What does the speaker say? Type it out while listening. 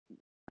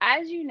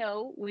as you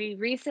know, we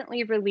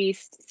recently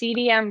released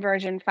CDM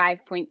version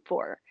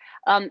 5.4.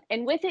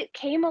 And with it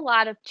came a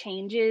lot of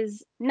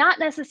changes, not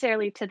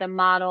necessarily to the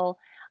model,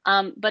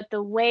 but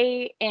the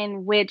way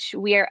in which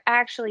we are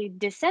actually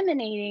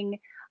disseminating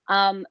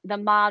the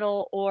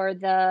model or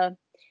the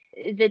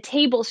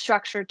table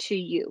structure to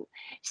you.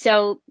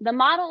 So the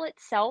model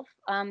itself,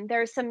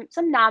 there's some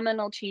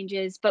nominal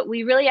changes, but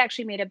we really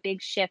actually made a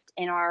big shift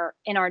in our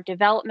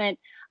development,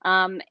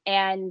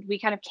 and we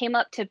kind of came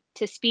up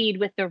to speed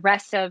with the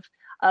rest of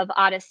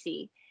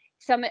OHDSI.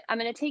 So I'm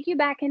going to take you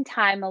back in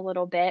time a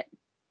little bit.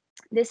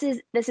 This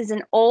is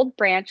an old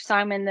branch, so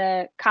I'm in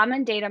the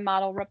Common Data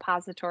Model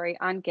repository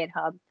on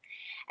GitHub.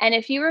 And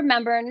if you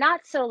remember,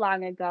 not so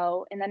long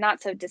ago, in the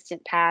not so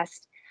distant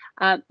past,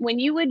 when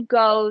you would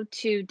go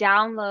to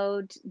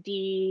download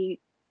the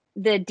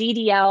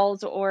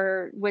DDLs,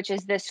 or which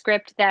is the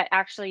script that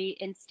actually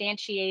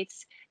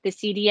instantiates the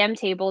CDM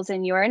tables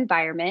in your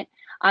environment,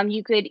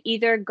 you could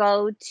either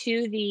go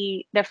to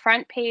the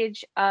front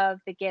page of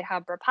the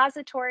GitHub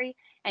repository,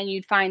 and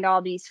you'd find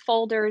all these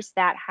folders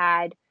that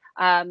had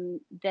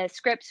the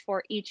scripts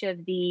for each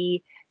of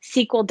the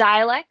SQL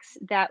dialects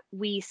that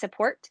we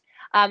support.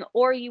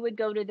 Or you would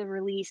go to the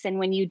release, and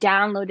when you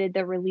downloaded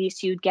the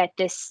release, you'd get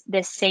this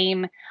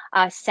same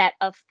set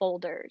of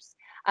folders.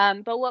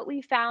 But what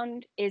we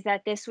found is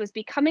that this was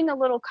becoming a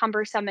little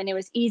cumbersome, and it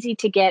was easy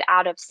to get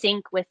out of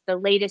sync with the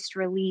latest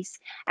release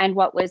and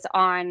what was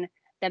on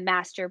the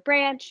master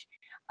branch.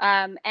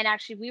 And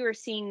actually, we were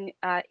seeing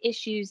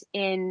issues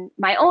in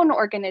my own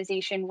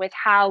organization with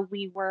how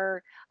we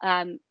were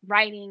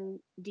writing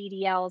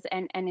DDLs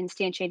and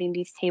instantiating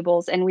these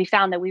tables. And we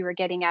found that we were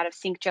getting out of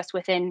sync just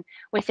within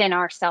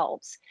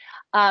ourselves.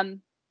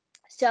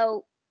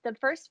 So the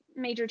first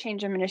major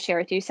change I'm going to share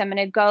with you, so I'm going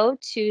to go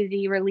to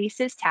the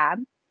Releases tab.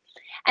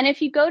 And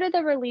if you go to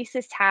the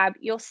Releases tab,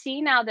 you'll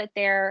see now that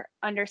they're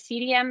under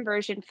CDM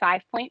version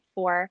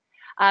 5.4.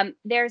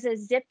 There's a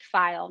zip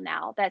file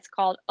now that's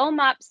called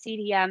OMOP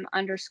CDM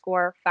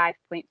 _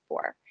 5.4.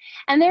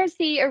 And there's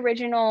the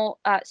original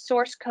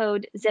source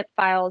code zip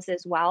files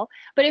as well.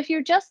 But if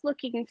you're just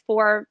looking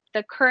for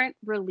the current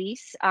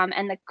release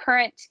and the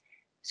current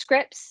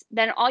scripts,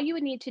 then all you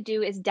would need to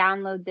do is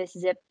download this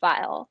zip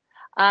file.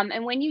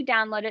 And when you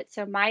download it,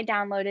 so my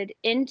downloaded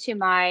into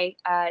my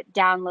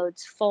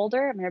downloads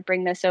folder, I'm going to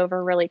bring this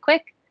over really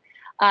quick.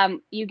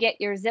 You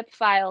get your zip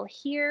file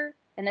here.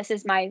 And this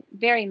is my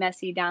very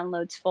messy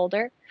downloads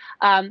folder.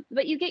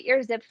 But you get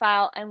your zip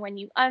file, and when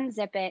you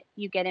unzip it,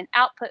 you get an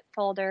output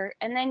folder,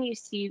 and then you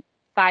see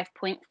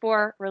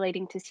 5.4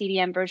 relating to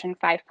CDM version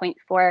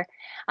 5.4.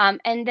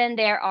 And then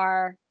there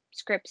are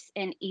scripts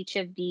in each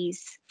of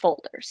these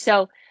folders.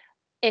 So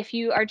if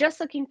you are just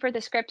looking for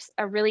the scripts,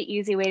 a really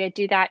easy way to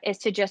do that is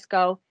to just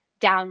go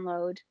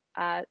download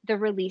the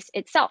release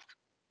itself.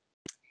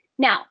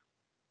 Now,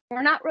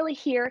 we're not really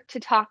here to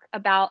talk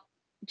about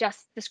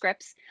just the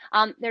scripts.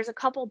 There's a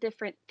couple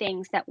different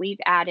things that we've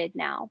added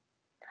now.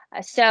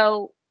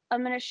 So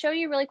I'm going to show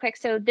you really quick.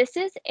 So this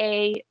is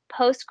a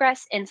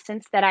Postgres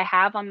instance that I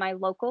have on my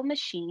local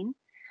machine.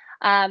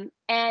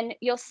 And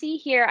you'll see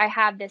here I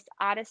have this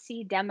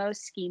OHDSI demo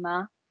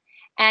schema,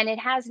 and it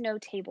has no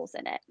tables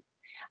in it.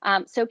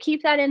 So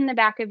keep that in the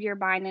back of your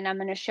mind, and I'm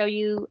going to show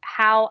you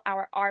how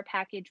our R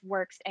package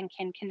works and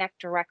can connect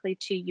directly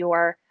to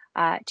your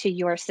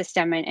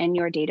system and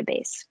your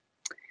database.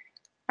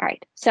 All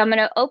right, so I'm going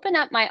to open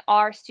up my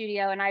R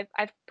Studio, and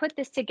I've put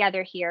this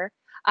together here.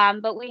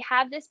 But we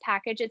have this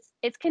package.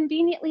 It's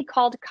conveniently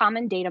called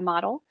Common Data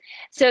Model.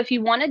 So if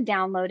you want to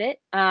download it,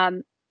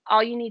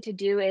 all you need to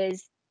do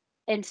is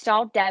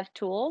install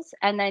DevTools,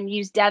 and then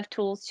use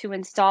DevTools to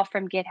install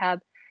from GitHub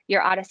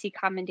your OHDSI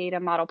Common Data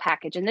Model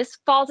package. And this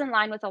falls in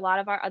line with a lot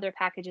of our other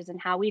packages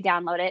and how we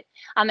download it.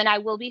 And I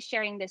will be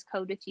sharing this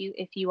code with you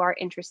if you are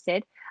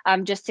interested,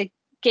 just to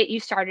get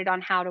you started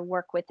on how to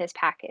work with this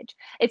package.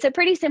 It's a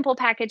pretty simple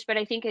package, but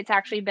I think it's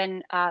actually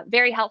been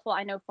very helpful,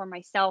 I know, for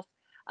myself,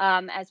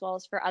 as well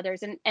as for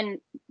others. And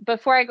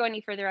before I go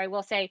any further, I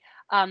will say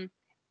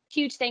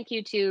huge thank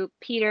you to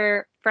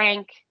Peter,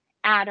 Frank,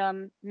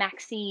 Adam,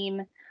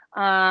 Maxim,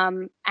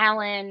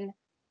 Alan,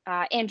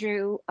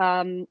 Andrew,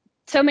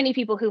 so many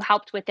people who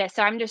helped with this.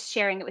 So I'm just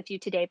sharing it with you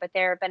today, but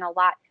there have been a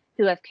lot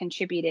who have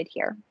contributed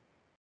here.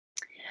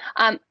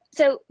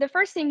 So the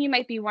first thing you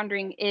might be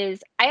wondering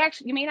is,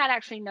 you may not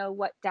actually know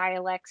what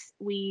dialects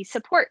we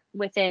support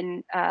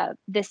within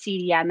the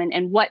CDM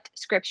and what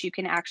scripts you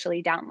can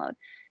actually download.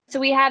 So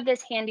we have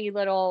this handy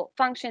little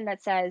function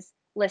that says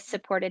list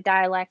supported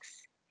dialects,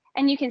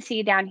 and you can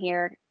see down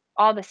here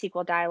all the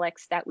SQL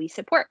dialects that we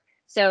support.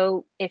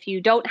 So if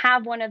you don't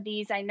have one of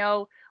these, I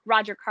know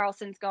Roger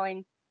Carlson's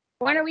going,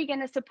 when are we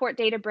going to support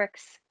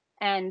Databricks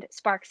and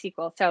Spark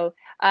SQL? So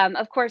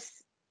of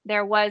course,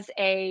 there was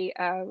a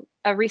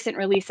recent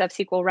release of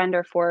SQL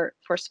Render for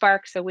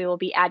Spark, so we will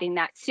be adding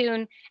that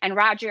soon. And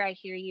Roger, I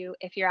hear you.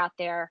 If you're out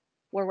there,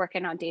 we're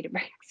working on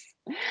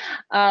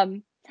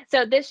Databricks.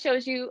 So this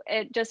shows you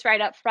just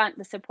right up front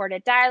the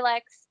supported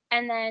dialects.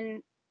 And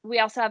then we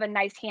also have a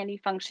nice handy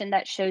function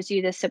that shows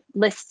you the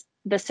list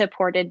the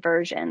supported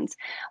versions,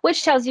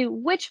 which tells you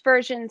which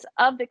versions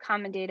of the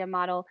common data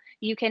model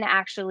you can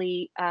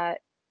actually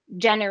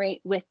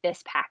generate with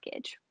this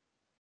package.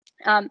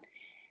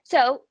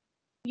 So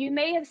you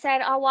may have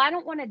said, oh, well, I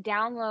don't want to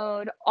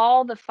download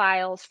all the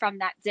files from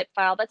that zip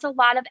file. That's a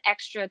lot of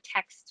extra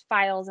text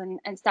files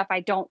and stuff I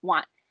don't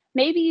want.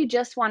 Maybe you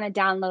just want to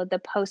download the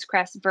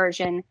Postgres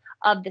version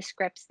of the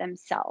scripts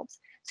themselves.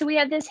 So we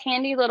have this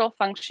handy little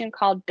function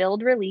called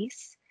build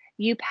release.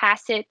 You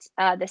pass it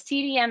the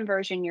CDM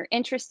version you're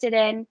interested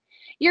in,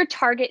 your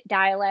target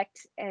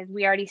dialect, as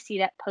we already see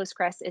that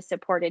Postgres is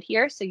supported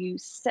here. So you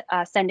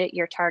send it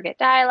your target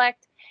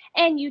dialect,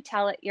 and you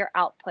tell it your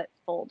output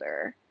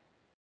folder.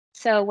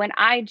 So when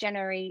I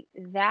generate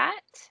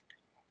that,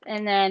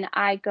 and then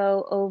I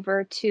go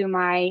over to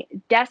my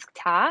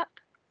desktop,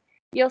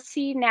 you'll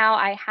see now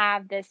I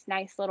have this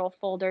nice little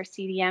folder,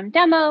 CDM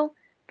demo,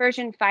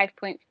 version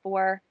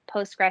 5.4,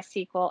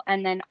 PostgreSQL,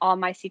 and then all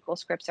my SQL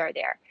scripts are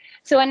there.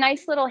 So a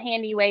nice little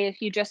handy way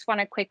if you just want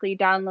to quickly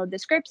download the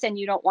scripts and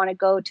you don't want to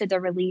go to the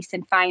release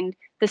and find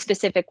the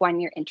specific one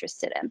you're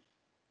interested in.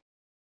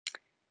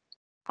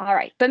 All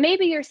right, but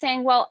maybe you're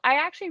saying, well, I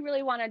actually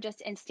really want to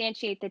just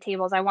instantiate the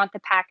tables. I want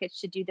the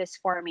package to do this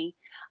for me.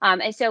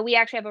 And so we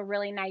actually have a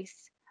really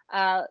nice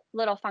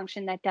little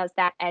function that does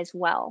that as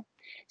well.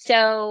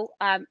 So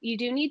you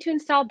do need to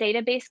install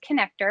database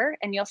connector,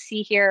 and you'll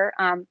see here,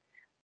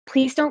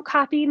 please don't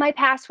copy my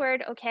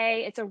password,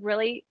 okay? It's a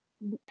really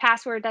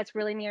password that's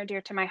really near and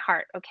dear to my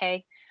heart,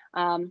 okay?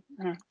 I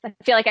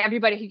feel like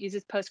everybody who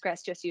uses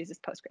Postgres just uses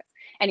Postgres.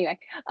 Anyway,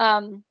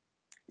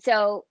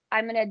 so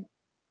I'm gonna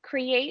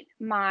create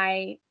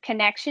my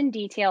connection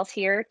details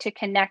here to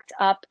connect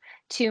up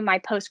to my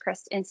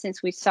Postgres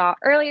instance we saw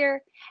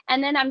earlier.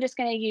 And then I'm just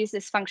going to use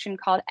this function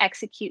called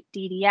execute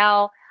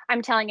DDL.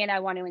 I'm telling it I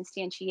want to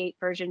instantiate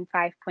version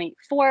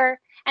 5.4.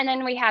 And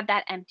then we have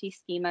that empty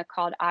schema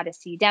called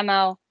OHDSI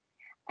demo.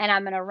 And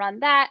I'm going to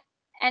run that,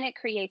 and it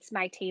creates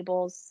my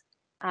tables.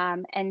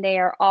 And they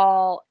are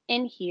all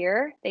in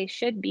here. They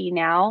should be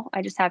now.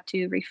 I just have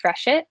to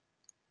refresh it.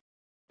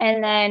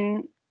 And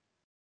then,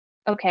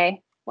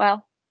 okay,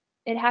 well,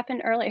 it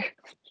happened earlier.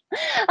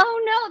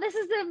 Oh no, this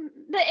is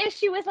the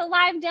issue with a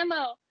live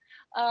demo.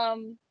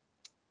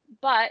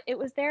 But it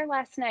was there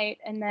last night,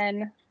 and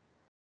then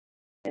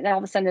all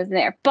of a sudden it's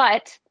there.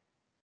 But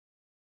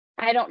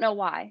I don't know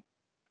why.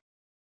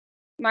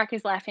 Mark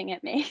is laughing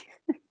at me.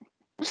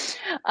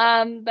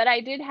 But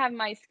I did have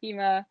my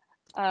schema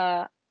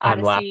I'm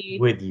OHDSI. laughing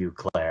with you,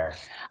 Claire.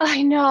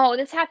 I know,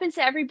 this happens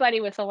to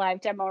everybody with a live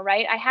demo,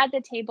 right? I had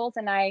the tables,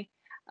 and I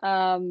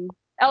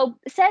oh,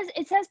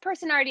 it says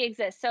person already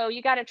exists. So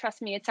you got to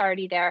trust me. It's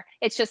already there.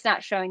 It's just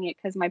not showing it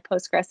because my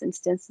Postgres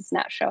instance is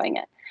not showing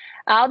it.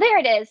 Oh, there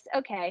it is.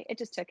 Okay. It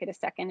just took it a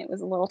second. It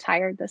was a little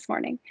tired this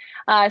morning.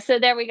 So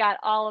there we got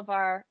all of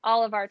our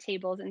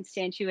tables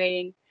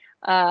instantiated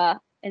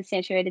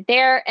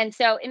there. And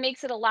so it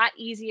makes it a lot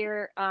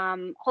easier.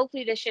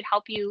 Hopefully this should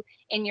help you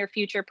in your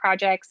future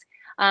projects.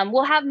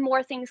 We'll have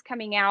more things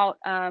coming out.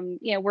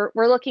 You know,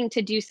 we're looking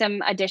to do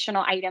some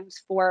additional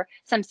items for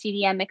some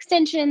CDM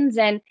extensions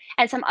and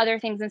some other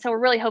things. And so we're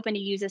really hoping to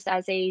use this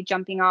as a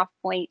jumping off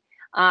point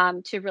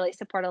to really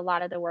support a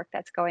lot of the work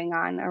that's going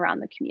on around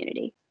the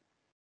community.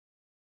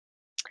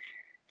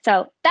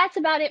 So that's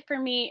about it for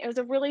me. It was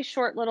a really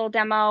short little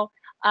demo.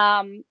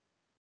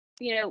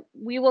 You know,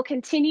 we will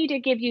continue to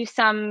give you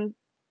some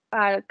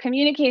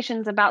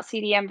communications about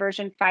CDM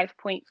version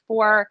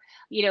 5.4,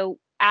 you know,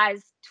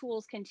 as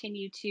tools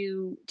continue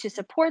to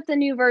support the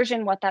new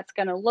version, what that's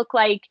going to look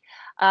like.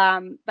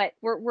 But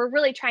we're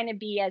really trying to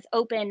be as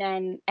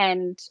open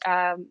and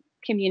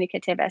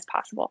communicative as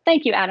possible.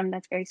 Thank you, Adam.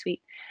 That's very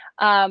sweet.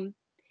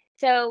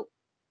 So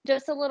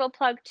just a little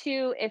plug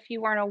too, if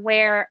you weren't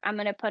aware, I'm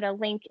going to put a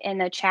link in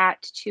the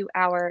chat to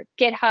our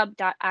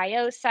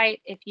github.io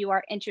site. If you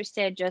are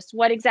interested, just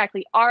what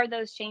exactly are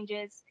those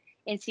changes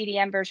in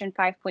CDM version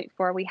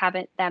 5.4? We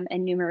haven't them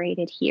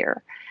enumerated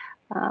here.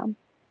 I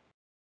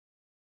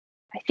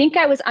think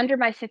I was under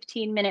my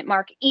 15-minute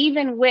mark,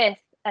 even with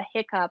a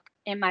hiccup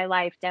in my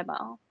live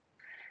demo.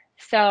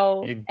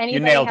 So you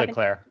nailed it,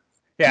 Claire.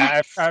 Yeah,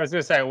 Nice. I was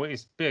going to say,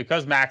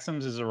 because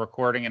Maxim's is a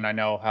recording, and I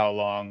know how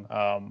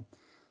long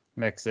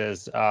Mix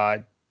is.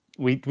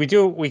 We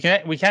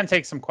can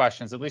take some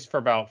questions, at least for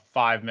about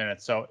 5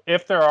 minutes. So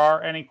if there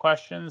are any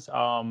questions,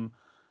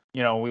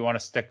 you know, we want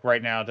to stick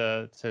right now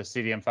to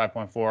CDM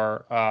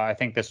 5.4. I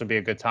think this would be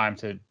a good time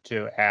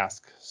to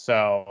ask.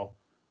 So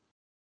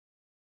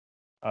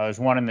there's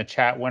one in the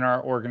chat. When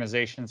are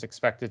organizations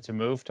expected to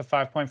move to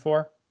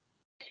 5.4?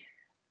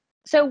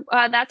 So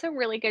that's a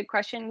really good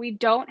question. We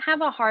don't have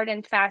a hard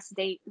and fast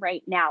date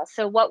right now.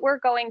 So what we're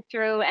going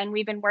through, and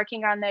we've been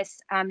working on this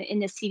in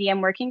the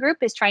CDM working group,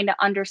 is trying to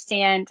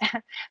understand,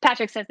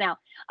 Patrick says now,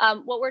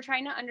 what we're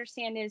trying to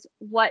understand is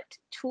what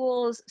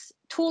tool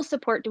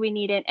support do we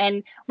need it.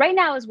 And right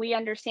now, as we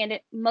understand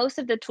it, most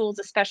of the tools,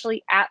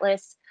 especially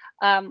Atlas,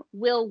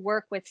 will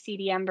work with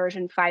CDM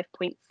version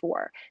 5.4.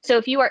 So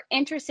if you are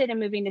interested in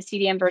moving to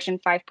CDM version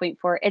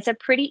 5.4, it's a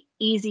pretty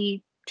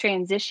easy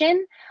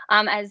transition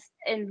and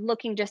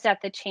looking just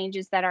at the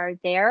changes that are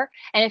there.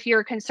 And if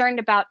you're concerned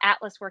about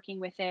Atlas working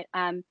with it,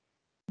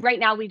 right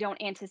now we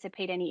don't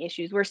anticipate any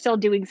issues. We're still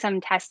doing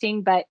some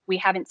testing, but we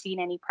haven't seen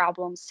any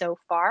problems so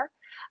far.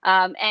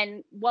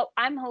 And what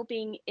I'm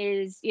hoping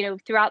is,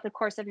 throughout the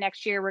course of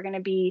next year, we're going to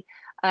be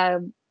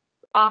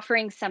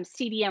offering some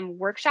CDM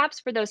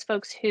workshops for those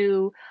folks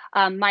who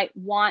might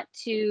want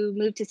to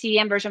move to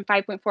CDM version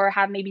 5.4,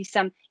 have maybe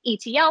some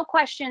ETL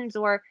questions,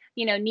 or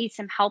need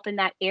some help in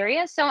that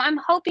area. So I'm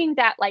hoping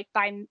that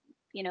by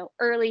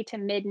early to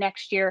mid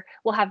next year,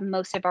 we'll have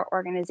most of our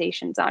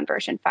organizations on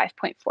version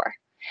 5.4.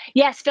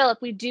 Yes, Philip,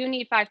 we do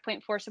need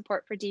 5.4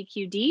 support for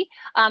DQD.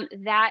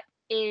 That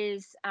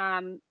is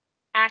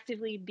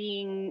actively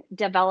being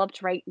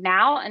developed right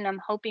now, and I'm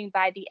hoping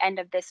by the end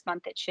of this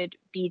month it should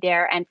be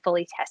there and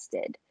fully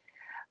tested.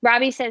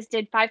 Robbie says,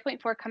 did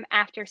 5.4 come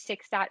after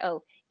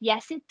 6.0?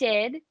 Yes, it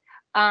did.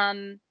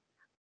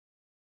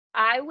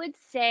 I would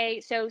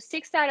say, so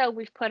 6.0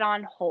 we've put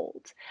on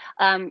hold.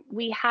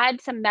 We had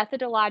some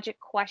methodologic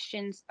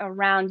questions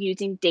around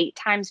using date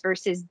times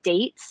versus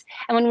dates.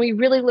 And when we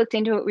really looked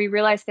into it, we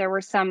realized there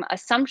were some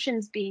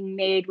assumptions being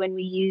made when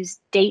we use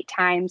date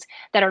times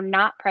that are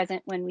not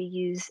present when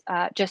we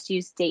just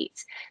use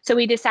dates. So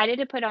we decided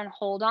to put on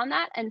hold on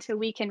that until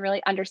we can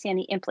really understand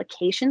the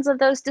implications of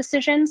those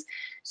decisions.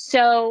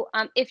 So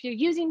if you're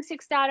using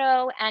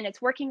 6.0 and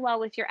it's working well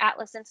with your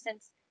Atlas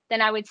instance, then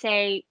I would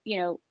say,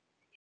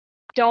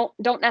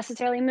 don't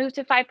necessarily move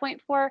to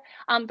 5.4,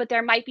 but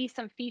there might be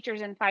some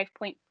features in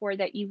 5.4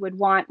 that you would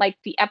want, like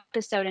the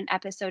episode and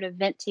episode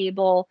event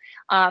table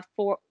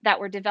that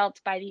were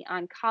developed by the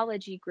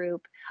oncology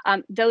group.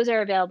 Those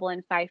are available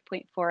in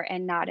 5.4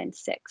 and not in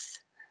 6.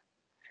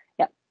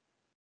 Yep.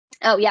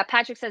 Oh yeah,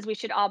 Patrick says we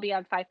should all be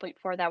on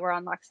 5.4, that we're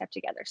on lockstep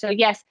together. So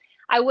yes,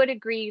 I would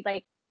agree,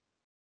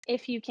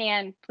 if you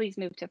can, please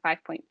move to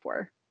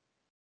 5.4.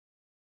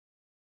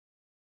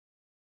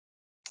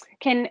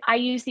 Can I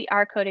use the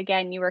R code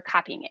again? You were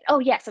copying it. Oh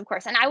yes, of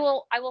course. And I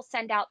will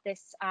send out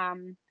this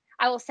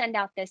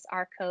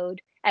R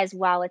code as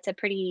well.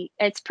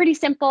 It's pretty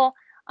simple,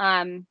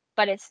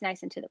 but it's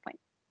nice and to the point.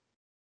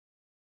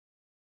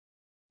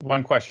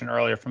 One question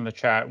earlier from the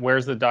chat: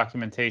 where's the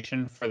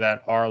documentation for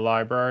that R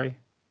library?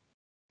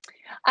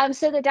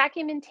 So the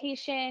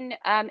documentation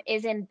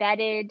is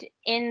embedded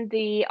in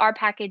the R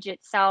package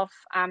itself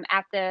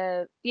at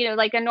the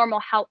like a normal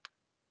help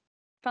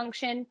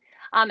function.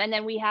 And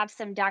then we have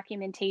some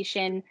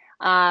documentation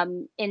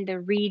in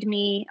the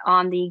README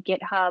on the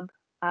GitHub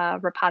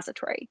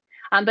repository.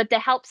 But the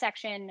help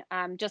section,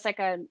 just like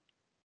a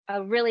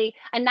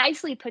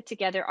nicely put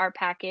together R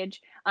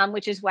package,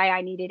 which is why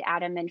I needed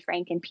Adam and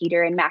Frank and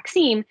Peter and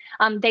Maxim.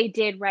 They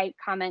did write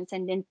comments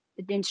and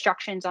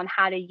instructions on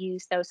how to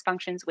use those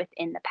functions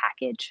within the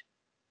package.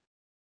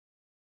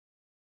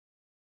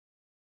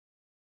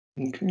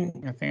 Okay.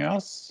 Anything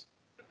else?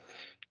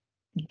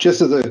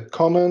 Just as a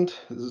comment,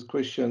 this is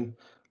Christian.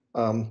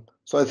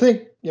 So I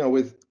think,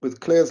 with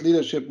Claire's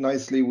leadership,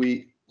 nicely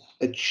we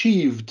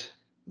achieved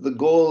the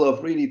goal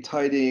of really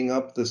tidying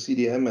up the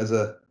CDM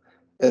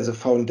as a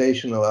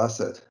foundational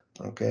asset.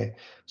 Okay,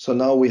 so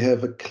now we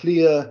have a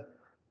clear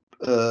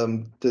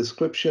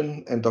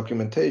description and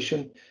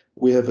documentation.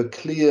 We have a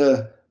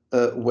clear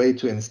way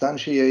to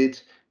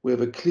instantiate. We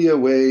have a clear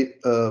way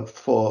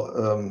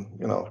for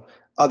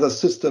other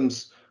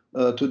systems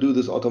to do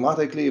this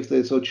automatically if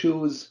they so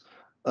choose.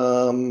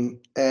 And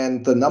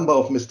the number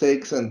of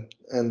mistakes and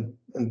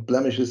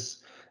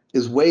blemishes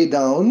is way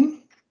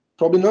down,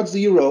 probably not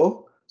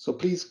zero. So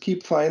please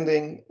keep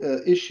finding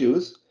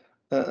issues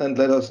and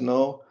let us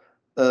know.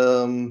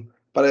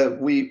 But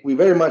we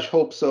very much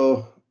hope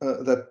so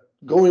that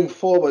going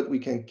forward we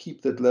can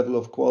keep that level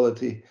of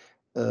quality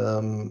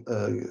and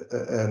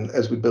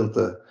as we build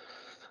the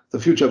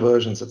future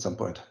versions at some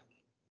point.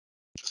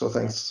 So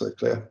thanks,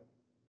 Claire.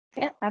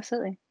 Yeah,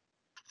 absolutely.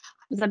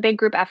 It was a big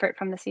group effort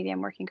from the CDM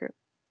working group.